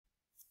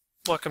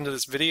Welcome to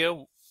this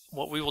video.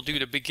 What we will do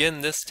to begin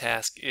this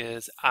task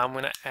is I'm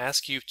going to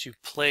ask you to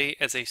play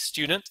as a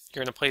student.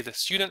 You're going to play the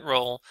student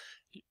role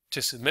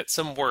to submit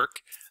some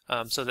work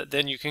so that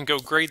then you can go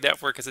grade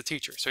that work as a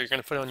teacher. So you're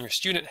going to put on your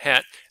student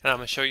hat and I'm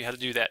going to show you how to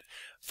do that.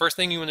 First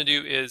thing you want to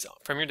do is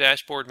from your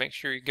dashboard, make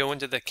sure you go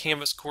into the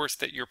Canvas course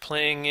that you're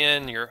playing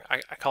in.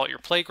 I call it your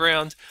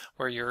playground,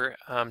 where you're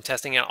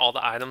testing out all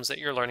the items that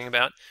you're learning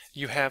about.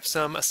 You have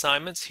some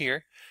assignments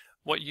here.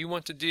 What you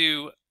want to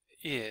do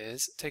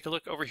is take a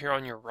look over here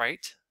on your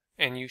right,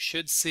 and you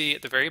should see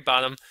at the very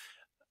bottom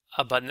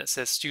a button that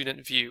says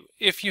Student View.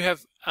 If you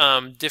have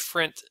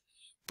different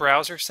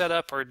browser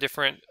setup or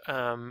different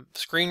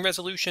screen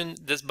resolution,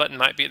 this button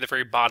might be at the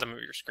very bottom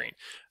of your screen.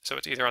 So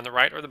it's either on the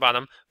right or the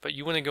bottom, but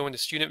you want to go into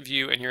Student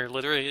View and you're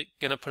literally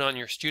going to put on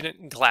your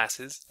student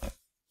glasses,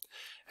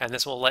 and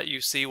this will let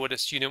you see what a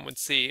student would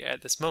see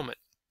at this moment.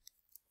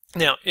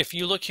 Now, if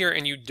you look here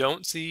and you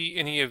don't see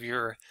any of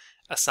your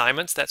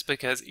assignments, that's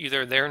because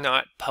either they're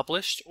not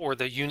published or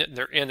the unit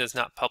they're in is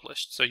not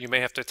published. So you may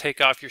have to take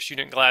off your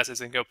student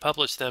glasses and go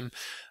publish them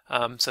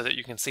so that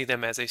you can see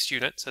them as a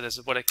student. So this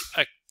is what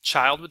a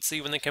child would see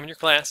when they come in your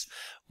class.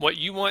 What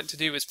you want to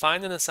do is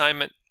find an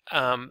assignment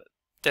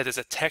that is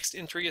a text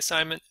entry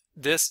assignment.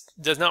 This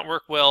does not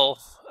work well.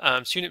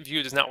 Student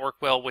View does not work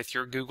well with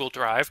your Google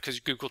Drive,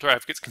 because Google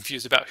Drive gets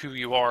confused about who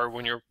you are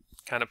when you're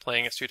kind of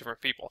playing as two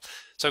different people.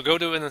 So go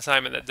to an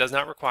assignment that does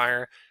not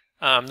require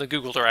the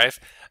Google Drive,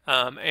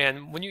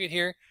 and when you get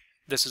here,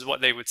 this is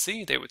what they would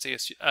see. They would see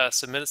a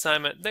submit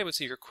assignment. They would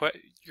see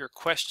your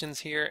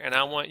questions here, and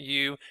I want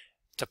you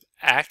to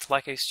act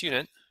like a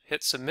student.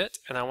 Hit submit,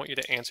 and I want you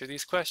to answer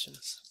these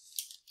questions.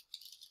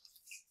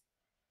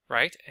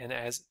 Right, and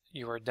as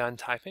you are done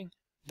typing,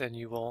 then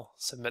you will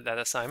submit that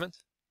assignment.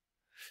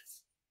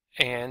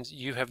 And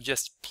you have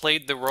just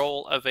played the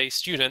role of a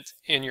student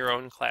in your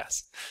own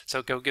class.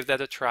 So go give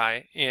that a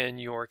try in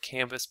your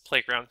Canvas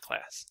Playground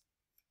class.